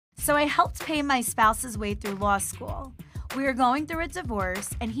So I helped pay my spouse's way through law school. We are going through a divorce,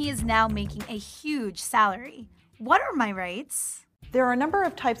 and he is now making a huge salary. What are my rights? There are a number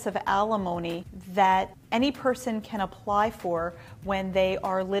of types of alimony that any person can apply for when they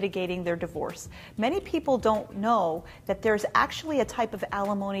are litigating their divorce. Many people don't know that there's actually a type of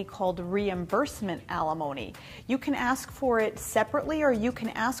alimony called reimbursement alimony. You can ask for it separately, or you can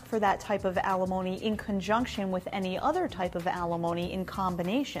ask for that type of alimony in conjunction with any other type of alimony in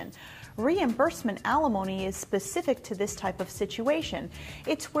combination. Reimbursement alimony is specific to this type of situation.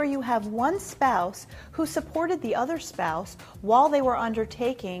 It's where you have one spouse who supported the other spouse while they were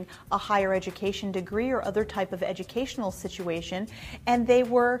undertaking a higher education degree or other type of educational situation, and they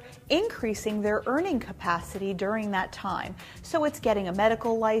were increasing their earning capacity during that time. So it's getting a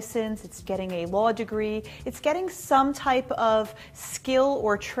medical license, it's getting a law degree, it's getting some type of skill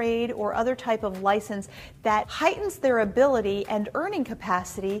or trade or other type of license that heightens their ability and earning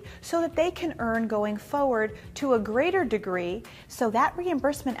capacity so that they can earn going forward to a greater degree. So that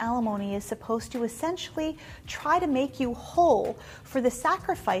reimbursement alimony is supposed to essentially try to make you whole for the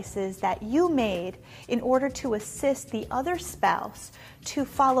sacrifices that you made in order to assist the other spouse to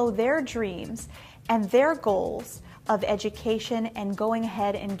follow their dreams and their goals of education and going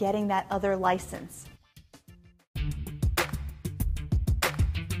ahead and getting that other license.